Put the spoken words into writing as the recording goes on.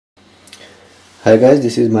Hi guys,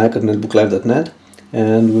 this is Mike at netbooklive.net,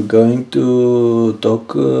 and we're going to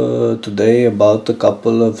talk today about a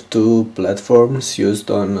couple of two platforms used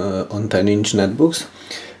on 10-inch netbooks.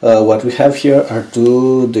 What we have here are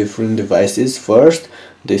two different devices. First,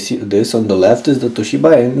 this on the left is the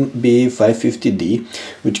Toshiba NB550D,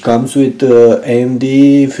 which comes with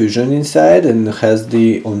AMD Fusion inside and has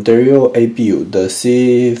the Ontario APU, the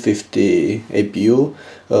C50 APU,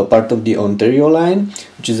 part of the Ontario line,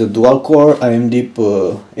 which is a dual-core AMD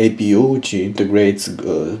APU, which integrates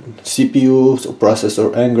CPU, so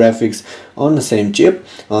processor and graphics on the same chip.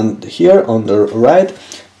 And here on the right,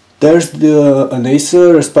 there's an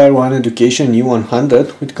Acer Aspire 1 Education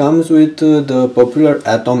U100, which comes with the popular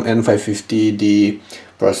Atom N550D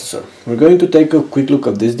processor. We're going to take a quick look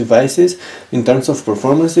at these devices in terms of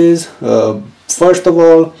performances. First of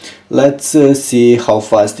all, let's see how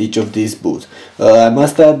fast each of these boots. I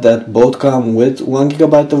must add that both come with 1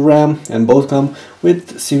 GB of RAM and both come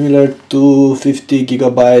with similar 250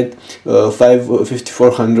 GB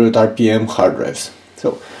 5400 RPM hard drives.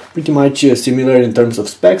 So pretty much similar in terms of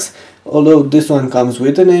specs, although this one comes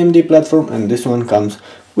with an AMD platform and this one comes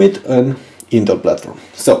with an Intel platform.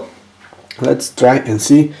 So let's try and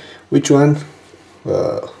see which one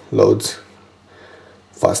loads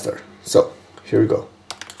faster. So here we go.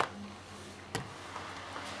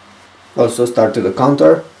 Also started a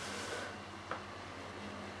counter,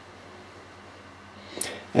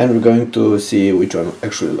 and we're going to see which one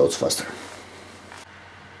actually loads faster.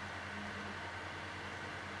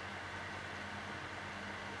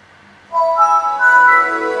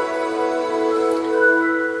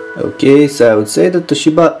 Okay, so I would say that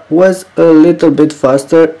Toshiba was a little bit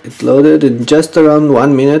faster. It loaded in just around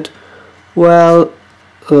 1 minute, while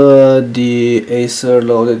the Acer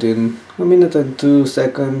loaded in 1 minute and 2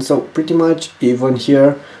 seconds. So pretty much even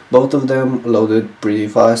here, both of them loaded pretty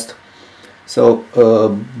fast. So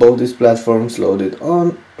both these platforms loaded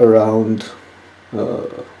on around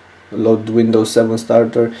load Windows 7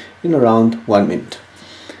 starter in around 1 minute.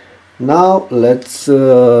 Now let's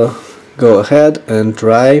go ahead and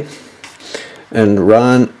try and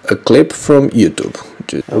run a clip from YouTube.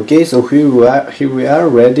 Okay, so here we are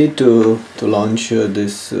ready to launch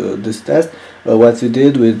this test. What we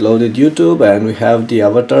did, we loaded YouTube, and we have the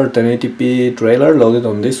Avatar 1080p trailer loaded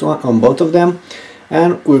on this one, on both of them,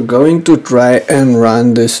 and we're going to try and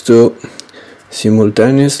run these two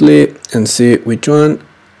simultaneously and see which one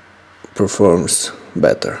performs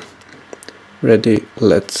better. Ready?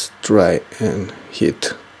 Let's try and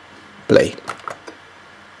hit play.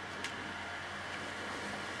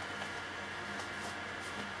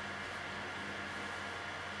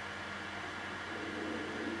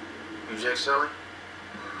 I'd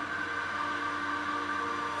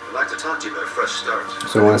like to talk to you about a fresh start.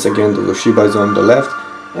 So once again, the Toshiba is on the left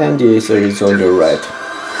and the Acer is on the right.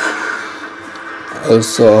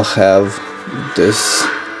 Also have this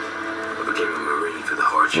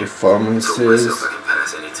performances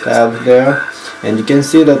tab there, and you can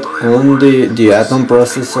see that on the Atom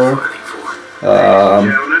processor,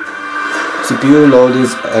 CPU load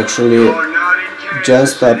is actually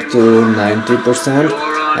just up to 90%,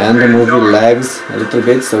 and the movie lags a little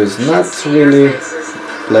bit, so it's not really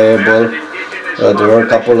playable. There are a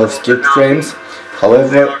couple of skipped frames.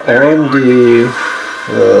 However, on the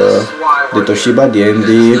Toshiba, the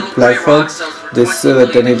AMD platform, this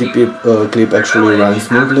 1080p clip actually runs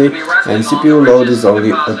smoothly, and CPU load is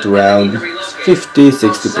only at around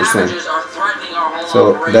 50-60%.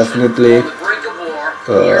 So definitely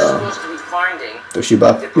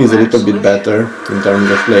Toshiba is a little bit better in terms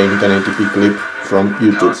of playing 1080p clip from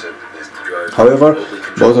YouTube. However,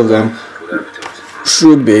 both of them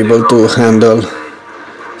should be able to handle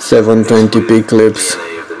 720p clips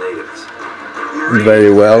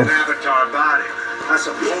very well.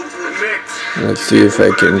 Let's see if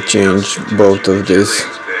I can change both of these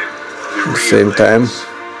at the same time.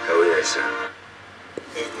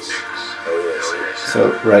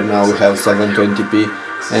 So right now we have 720p,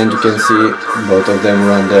 and you can see both of them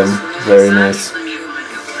run them very nice.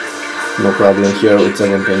 No problem here with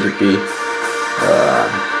 720p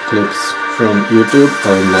clips from YouTube,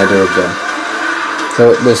 or neither of them.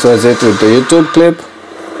 So this was it with the YouTube clip.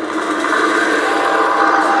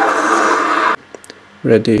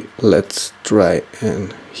 Ready? Let's try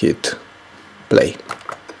and hit play.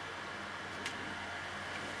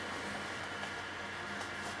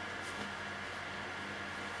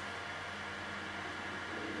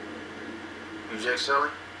 I'd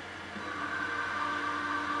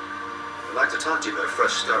like to talk to you about a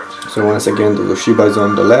fresh start. So once again, the Toshiba is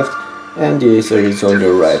on the left and the Acer is on the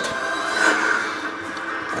right.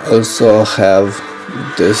 Also have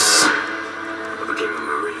this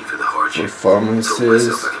performances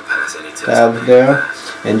tab there,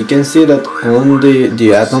 and you can see that on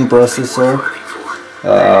the Atom processor,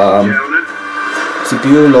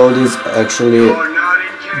 CPU load is actually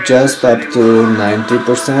just up to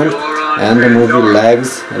 90%, and the movie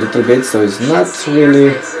lags a little bit, so it's not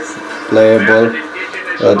really playable.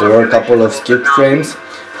 There are a couple of skip frames.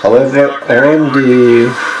 However, on the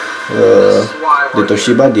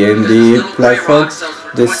Toshiba, the AMD platform,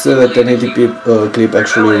 this 1080p clip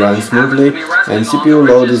actually runs smoothly, and CPU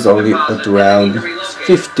load is only at around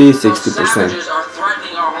 50-60%.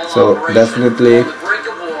 So definitely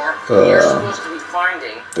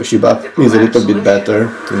Toshiba is a little bit better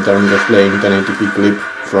in terms of playing 1080p clip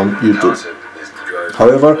from YouTube.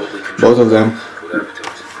 However, both of them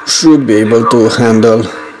should be able to handle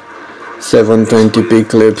 720p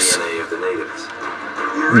clips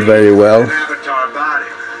very well.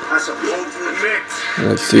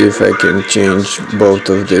 Let's see if I can change both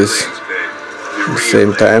of these at the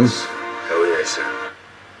same time.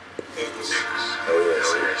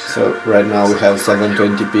 So right now we have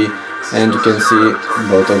 720p, and you can see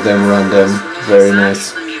both of them run them very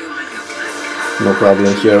nice. No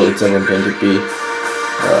problem here with 720p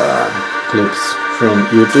clips from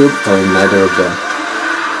YouTube, or neither of them.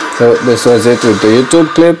 So this was it with the YouTube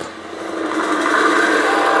clip.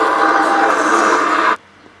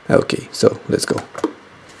 Okay, so let's go.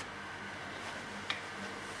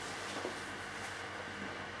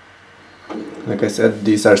 Like I said,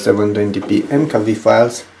 these are 720p Mkv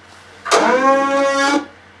files.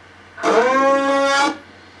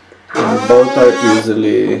 And both are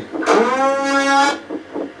easily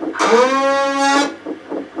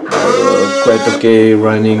quite okay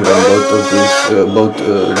running on both of these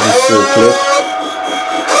this clip.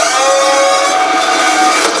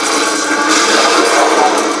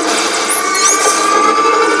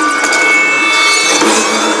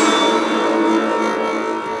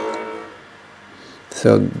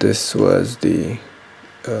 So this was the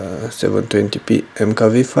 720p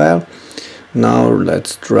Mkv file. Now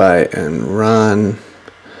let's try and run.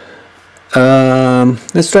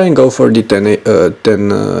 Let's try and go for the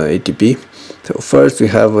 1080p. So first we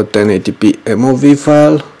have a 1080p MOV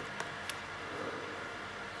file.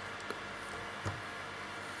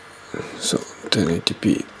 So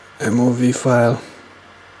 1080p MOV file.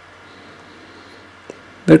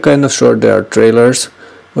 They're kind of short. They are trailers,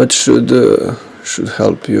 but should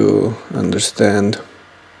help you understand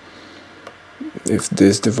if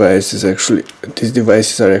these devices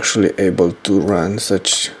are actually able to run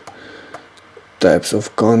such types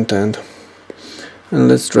of content. And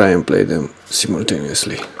let's try and play them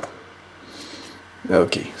simultaneously.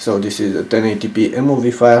 Okay, so this is a 1080p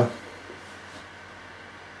MOV file.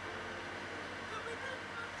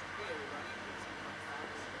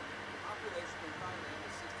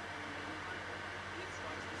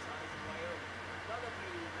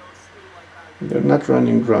 They're not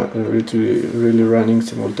running really running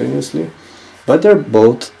simultaneously, but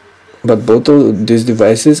both of these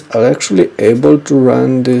devices are actually able to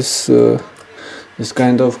run this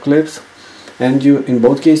kind of clips. And in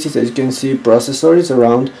both cases, as you can see, processor is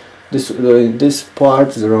around this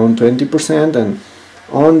part is around 20%, and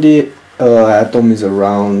on the Atom is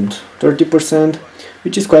around 30%,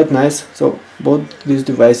 which is quite nice. So both these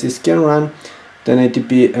devices can run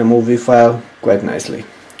 1080p MOV file quite nicely.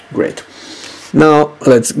 Great. Now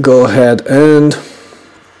let's go ahead and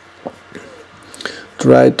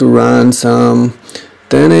try to run some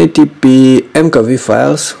 1080p Mkv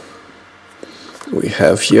files. We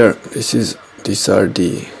have here, these are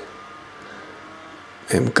the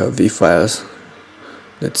Mkv files.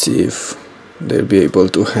 Let's see if they'll be able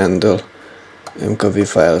to handle Mkv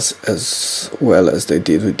files as well as they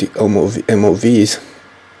did with the MOVs.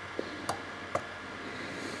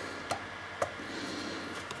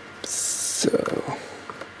 So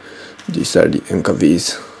these are the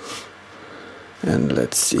Mkvs, and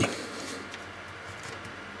let's see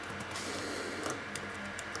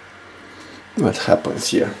what happens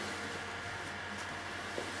here.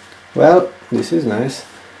 Well, this is nice,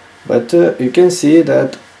 but you can see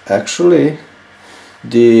that actually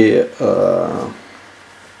the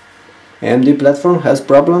AMD platform has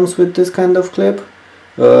problems with this kind of clip.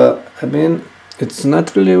 I mean, it's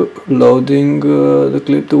not really loading the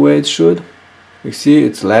clip the way it should. You see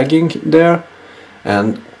it's lagging there,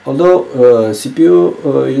 and although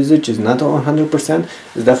CPU usage is not 100%,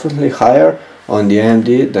 it's definitely higher on the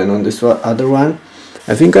AMD than on this other one.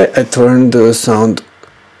 I think I turned the sound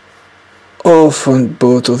off on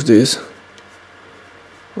both of these,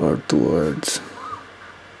 or towards.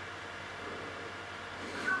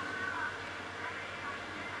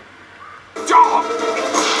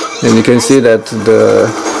 and you can see that the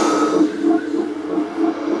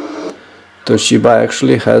Toshiba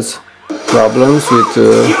actually has problems with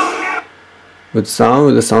the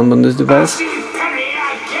sound on this device.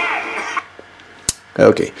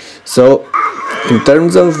 Okay, so in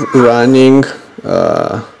terms of running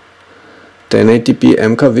 1080p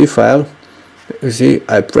Mkv file, you see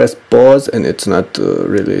I press pause and it's not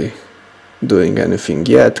really doing anything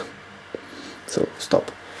yet, so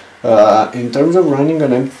stop. In terms of running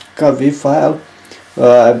an Mkv file,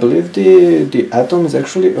 I believe the Atom is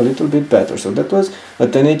actually a little bit better. So that was a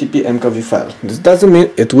 1080p Mkv file. This doesn't mean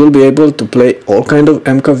it will be able to play all kind of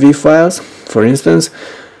Mkv files. For instance,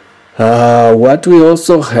 what we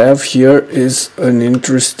also have here is an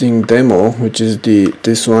interesting demo, which is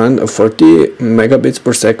this one, a 40 megabits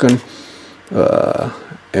per second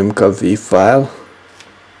Mkv file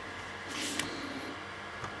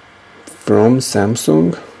from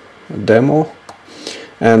Samsung, a demo.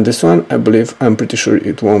 And this one, I'm pretty sure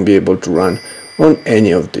it won't be able to run on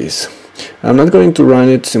any of these. I'm not going to run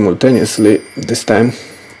it simultaneously this time.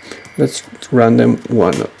 Let's run them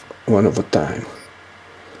one at a time.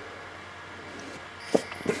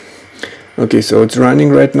 Okay, so it's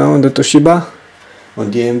running right now on the Toshiba,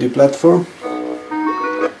 on the AMD platform.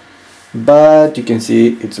 But you can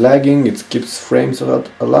see it's lagging, it skips frames a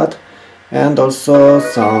lot, and also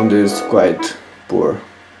sound is quite poor.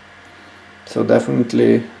 So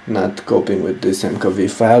definitely not coping with this Mkv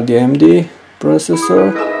file, the AMD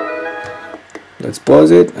processor. Let's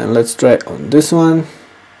pause it and let's try on this one.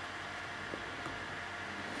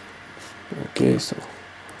 Okay, so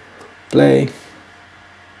play.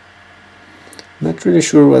 Not really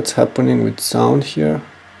sure what's happening with sound here.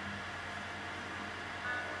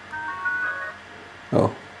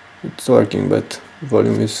 Oh, it's working, but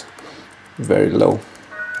volume is very low.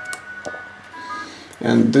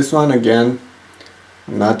 And this one again,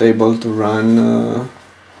 I'm not able to run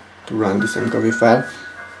this Mkv file,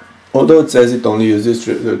 although it says it only uses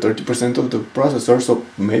 30% of the processor, so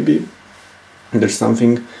maybe there's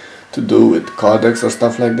something to do with codecs or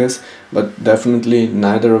stuff like this, but definitely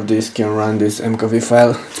neither of these can run this Mkv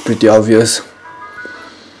file. It's pretty obvious.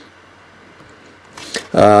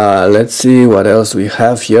 Let's see what else we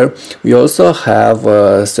have here. We also have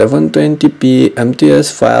a 720p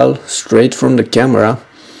Mts file straight from the camera,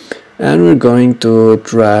 and we're going to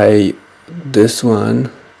try this one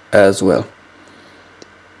as well.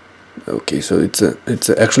 Okay, so it's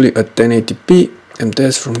actually a 1080p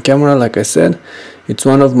Mts from camera. Like I said, it's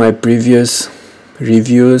one of my previous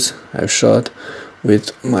reviews I've shot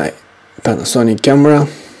with my Panasonic camera.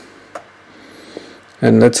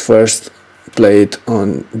 And let's first play it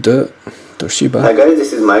on the Toshiba. Hi guys,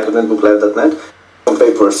 this is Mike at netbooks.net. On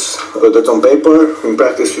papers, that's on paper. In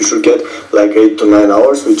practice you should get like 8 to 9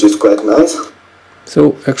 hours, which is quite nice.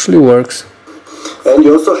 So actually works. And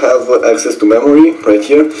you also have access to memory right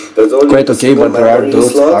here. There's only quite okay, but there are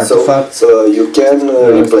those artifacts. So you can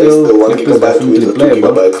replace the 1 gigabyte with a 2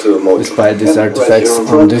 gigabyte mode. Despite these artifacts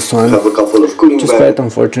on this one, have a couple of cooling which is quite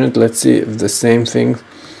unfortunate. Let's see if the same thing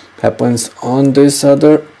happens on this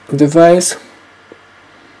other device.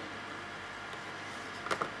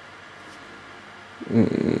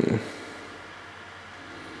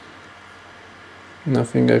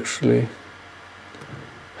 Nothing actually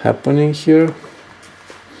happening here,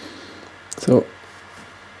 so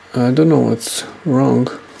I don't know what's wrong,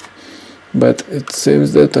 but it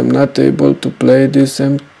seems that I'm not able to play this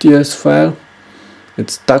Mts file.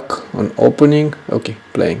 It's stuck on opening. Okay,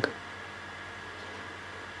 playing.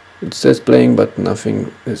 It says playing, but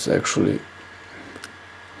nothing is actually,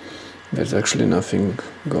 there's actually nothing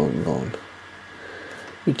going on,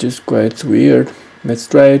 which is quite weird. Let's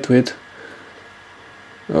try it with,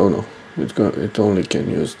 oh no, it only can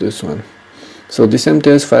use this one. So this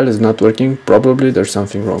Mts file is not working. Probably there's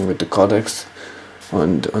something wrong with the codecs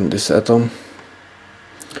on this Atom.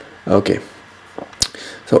 Okay,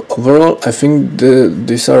 so overall I think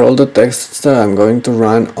these are all the texts that I'm going to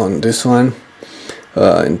run on this one.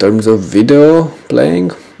 In terms of video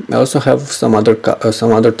playing, I also have some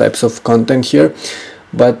other types of content here,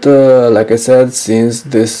 but like I said, since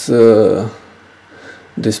this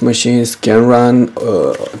machines can run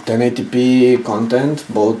 1080p content,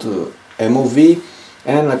 both MOV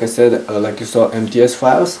and, like I said, like you saw, Mts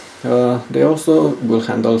files, they also will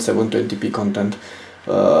handle 720p content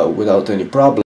without any problem.